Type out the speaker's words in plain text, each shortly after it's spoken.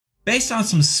Based on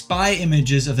some spy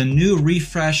images of the new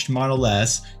refreshed Model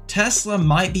S, Tesla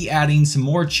might be adding some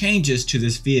more changes to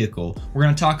this vehicle. We're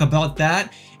going to talk about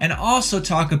that and also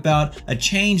talk about a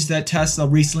change that Tesla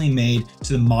recently made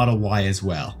to the Model Y as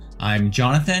well. I'm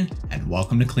Jonathan and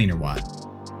welcome to Cleanerwatt.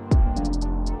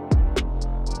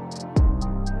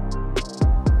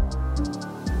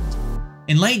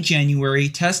 In late January,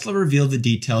 Tesla revealed the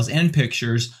details and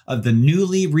pictures of the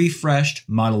newly refreshed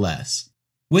Model S.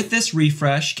 With this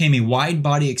refresh came a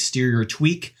wide-body exterior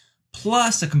tweak,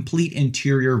 plus a complete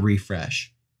interior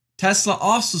refresh. Tesla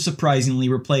also surprisingly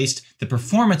replaced the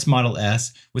Performance Model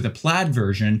S with a Plaid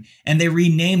version, and they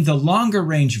renamed the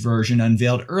longer-range version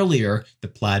unveiled earlier the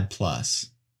Plaid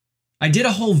Plus. I did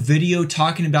a whole video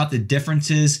talking about the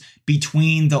differences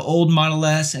between the old Model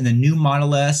S and the new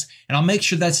Model S, and I'll make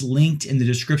sure that's linked in the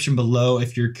description below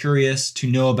if you're curious to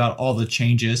know about all the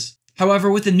changes.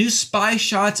 However, with the new spy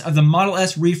shots of the Model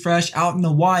S refresh out in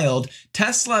the wild,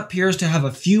 Tesla appears to have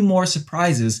a few more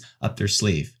surprises up their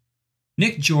sleeve.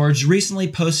 Nick George recently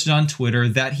posted on Twitter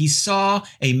that he saw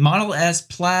a Model S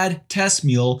Plaid test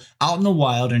mule out in the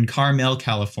wild in Carmel,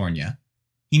 California.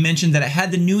 He mentioned that it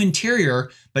had the new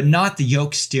interior, but not the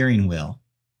yoke steering wheel.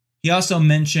 He also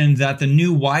mentioned that the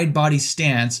new wide-body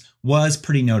stance was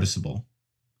pretty noticeable.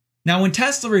 Now, when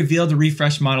Tesla revealed the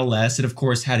refreshed Model S, it of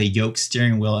course had a yoke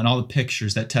steering wheel and all the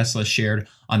pictures that Tesla shared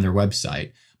on their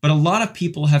website. But a lot of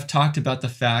people have talked about the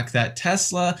fact that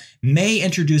Tesla may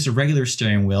introduce a regular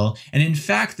steering wheel, and in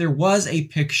fact there was a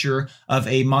picture of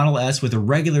a Model S with a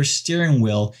regular steering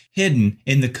wheel hidden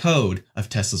in the code of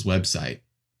Tesla's website.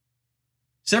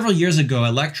 Several years ago,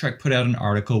 Electrek put out an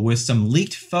article with some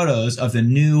leaked photos of the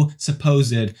new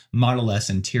supposed Model S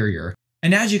interior.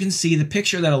 And as you can see, the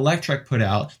picture that Electrek put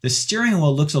out, the steering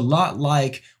wheel looks a lot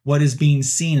like what is being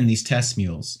seen in these test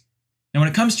mules. Now, when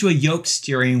it comes to a yoke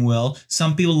steering wheel,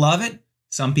 some people love it,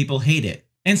 some people hate it.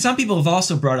 And some people have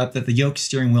also brought up that the yoke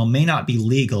steering wheel may not be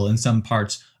legal in some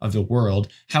parts of the world.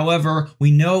 However,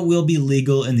 we know it will be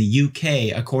legal in the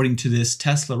UK, according to this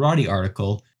Teslarati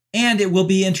article. And it will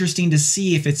be interesting to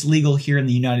see if it's legal here in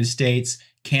the United States,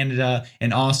 Canada,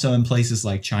 and also in places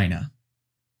like China.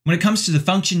 When it comes to the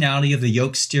functionality of the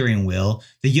yoke steering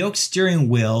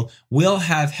wheel will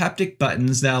have haptic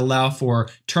buttons that allow for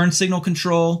turn signal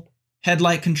control,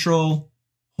 headlight control,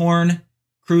 horn,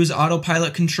 cruise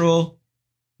autopilot control,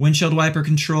 windshield wiper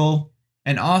control,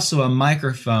 and also a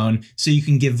microphone so you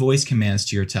can give voice commands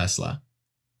to your Tesla.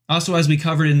 Also, as we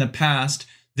covered in the past,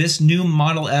 this new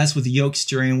Model S with the yoke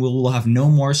steering wheel will have no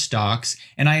more stalks,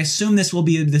 and I assume this will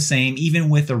be the same even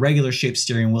with the regular shaped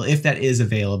steering wheel if that is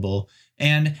available.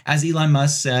 And as Elon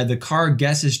Musk said, the car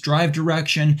guesses drive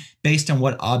direction based on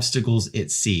what obstacles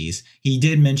it sees. He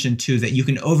did mention too that you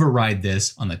can override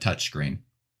this on the touchscreen.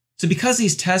 So because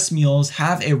these test mules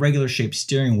have a regular shaped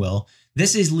steering wheel,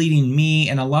 this is leading me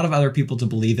and a lot of other people to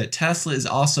believe that Tesla is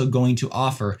also going to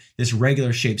offer this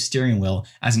regular shaped steering wheel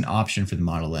as an option for the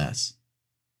Model S.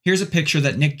 Here's a picture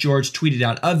that Nick George tweeted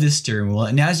out of this steering wheel,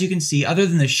 and as you can see, other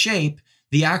than the shape,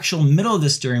 the actual middle of the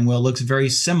steering wheel looks very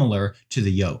similar to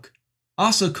the yoke.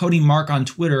 Also, Cody Mark on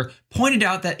Twitter pointed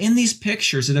out that in these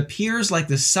pictures, it appears like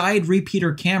the side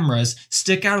repeater cameras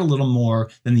stick out a little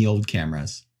more than the old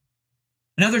cameras.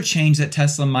 Another change that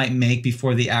Tesla might make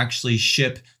before they actually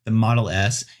ship the Model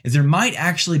S is there might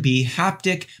actually be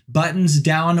haptic buttons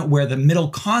down where the middle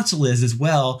console is as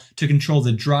well to control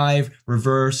the drive,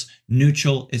 reverse,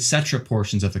 neutral, etc.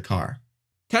 portions of the car.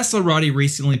 Teslarati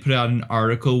recently put out an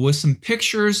article with some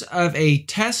pictures of a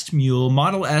test mule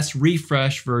Model S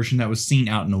refresh version that was seen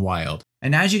out in the wild.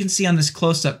 And as you can see on this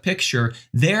close-up picture,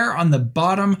 there on the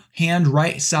bottom hand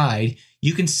right side,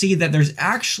 you can see that there's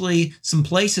actually some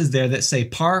places there that say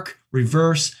park,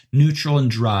 reverse, neutral, and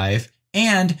drive,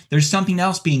 and there's something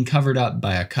else being covered up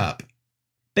by a cup.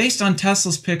 Based on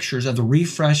Tesla's pictures of the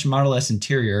refreshed Model S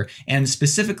interior, and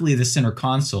specifically the center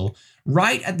console,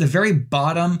 right at the very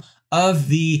bottom of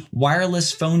the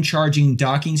wireless phone charging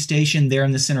docking station there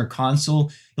in the center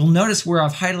console, you'll notice where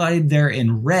I've highlighted there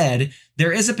in red,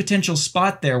 there is a potential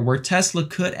spot there where Tesla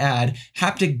could add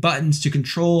haptic buttons to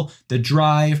control the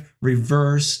drive,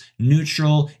 reverse,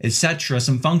 neutral, etc.,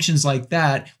 some functions like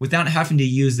that without having to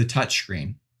use the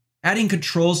touchscreen. Adding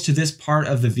controls to this part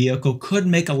of the vehicle could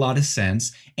make a lot of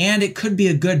sense, and it could be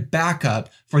a good backup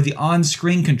for the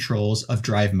on-screen controls of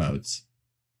drive modes.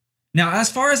 Now,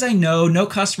 as far as I know, no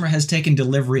customer has taken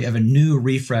delivery of a new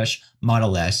refresh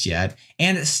Model S yet,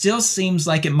 and it still seems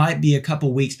like it might be a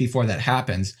couple weeks before that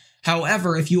happens.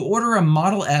 However, if you order a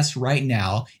Model S right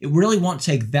now, it really won't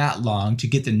take that long to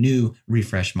get the new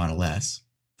refresh Model S.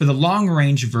 For the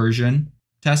long-range version,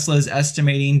 Tesla is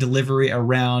estimating delivery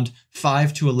around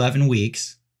 5 to 11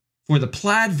 weeks. For the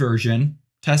Plaid version,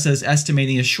 Tesla is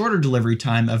estimating a shorter delivery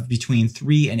time of between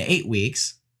 3 and 8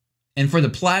 weeks. And for the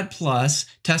Plaid Plus,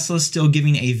 Tesla is still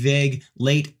giving a vague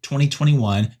late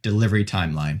 2021 delivery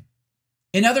timeline.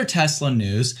 In other Tesla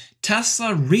news,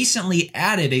 Tesla recently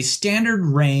added a standard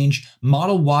range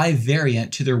Model Y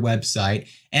variant to their website,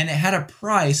 and it had a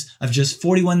price of just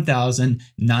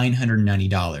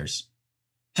 $41,990.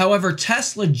 However,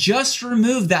 Tesla just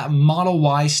removed that Model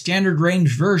Y standard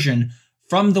range version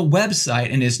from the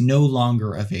website and is no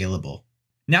longer available.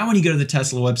 Now when you go to the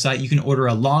Tesla website, you can order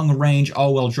a long-range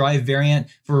all-wheel drive variant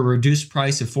for a reduced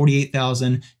price of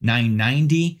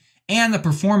 $48,990 and the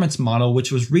performance model,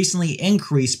 which was recently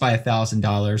increased by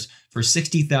 $1,000 for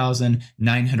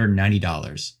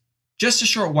 $60,990. Just a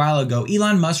short while ago,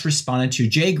 Elon Musk responded to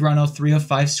Jay Grunow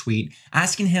 305 tweet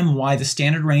asking him why the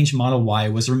standard range Model Y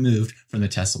was removed from the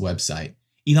Tesla website.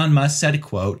 Elon Musk said,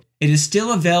 quote, "It is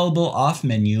still available off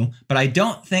menu, but I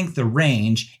don't think the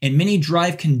range in many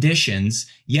drive conditions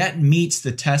yet meets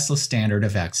the Tesla standard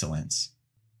of excellence."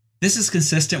 This is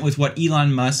consistent with what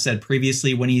Elon Musk said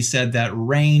previously when he said that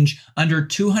range under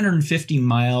 250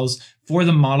 miles for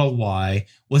the Model Y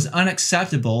was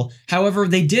unacceptable. However,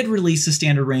 they did release the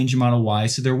standard range Model Y,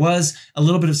 so there was a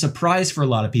little bit of surprise for a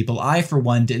lot of people. I, for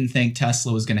one, didn't think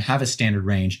Tesla was going to have a standard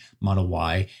range Model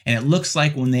Y, and it looks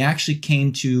like when they actually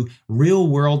came to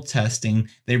real-world testing,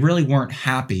 they really weren't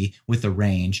happy with the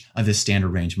range of the standard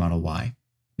range Model Y.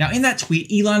 Now, in that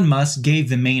tweet, Elon Musk gave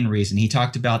the main reason. He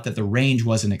talked about that the range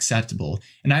wasn't acceptable.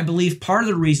 And I believe part of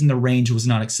the reason the range was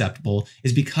not acceptable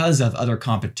is because of other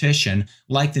competition,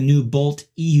 like the new Bolt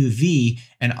EUV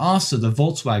and also the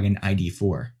Volkswagen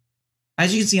ID.4.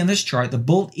 As you can see on this chart, the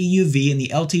Bolt EUV in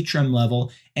the LT trim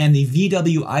level and the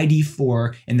VW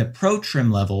ID.4 in the Pro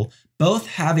trim level both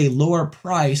have a lower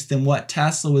price than what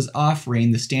Tesla was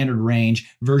offering the standard range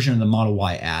version of the Model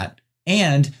Y at.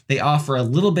 And they offer a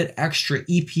little bit extra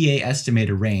EPA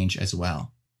estimated range as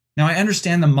well. Now, I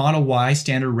understand the Model Y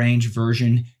standard range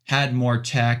version had more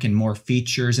tech and more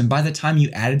features, and by the time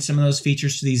you added some of those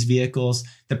features to these vehicles,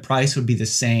 the price would be the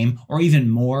same or even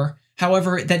more.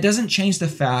 However, that doesn't change the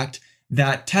fact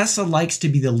that Tesla likes to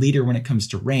be the leader when it comes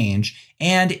to range,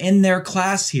 and in their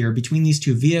class here, between these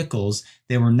two vehicles,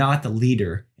 they were not the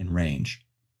leader in range.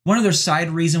 One other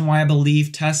side reason why I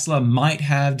believe Tesla might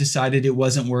have decided it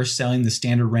wasn't worth selling the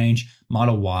standard range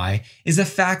Model Y is the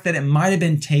fact that it might have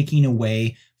been taking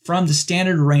away from the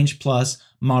standard range plus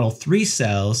Model 3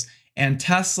 cells, and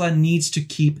Tesla needs to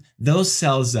keep those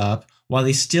cells up while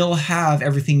they still have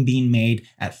everything being made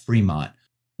at Fremont.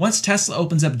 Once Tesla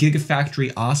opens up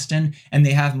Gigafactory Austin and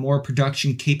they have more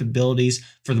production capabilities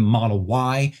for the Model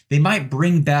Y, they might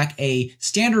bring back a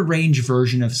standard range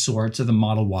version of sorts of the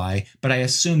Model Y, but I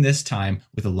assume this time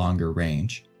with a longer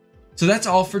range. So that's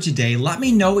all for today. Let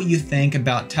me know what you think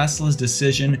about Tesla's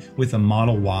decision with the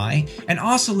Model Y, and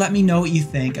also let me know what you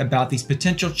think about these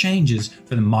potential changes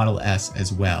for the Model S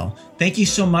as well. Thank you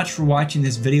so much for watching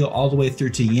this video all the way through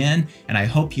to the end, and I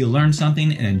hope you learned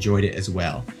something and enjoyed it as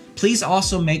well. Please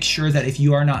also make sure that if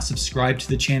you are not subscribed to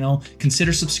the channel,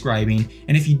 consider subscribing.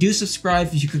 And if you do subscribe,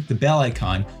 if you click the bell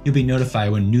icon, you'll be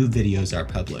notified when new videos are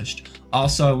published.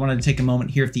 Also, I wanted to take a moment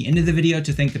here at the end of the video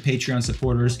to thank the Patreon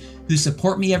supporters who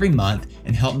support me every month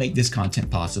and help make this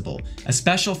content possible. A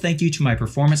special thank you to my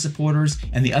performance supporters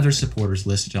and the other supporters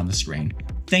listed on the screen.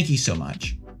 Thank you so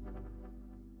much.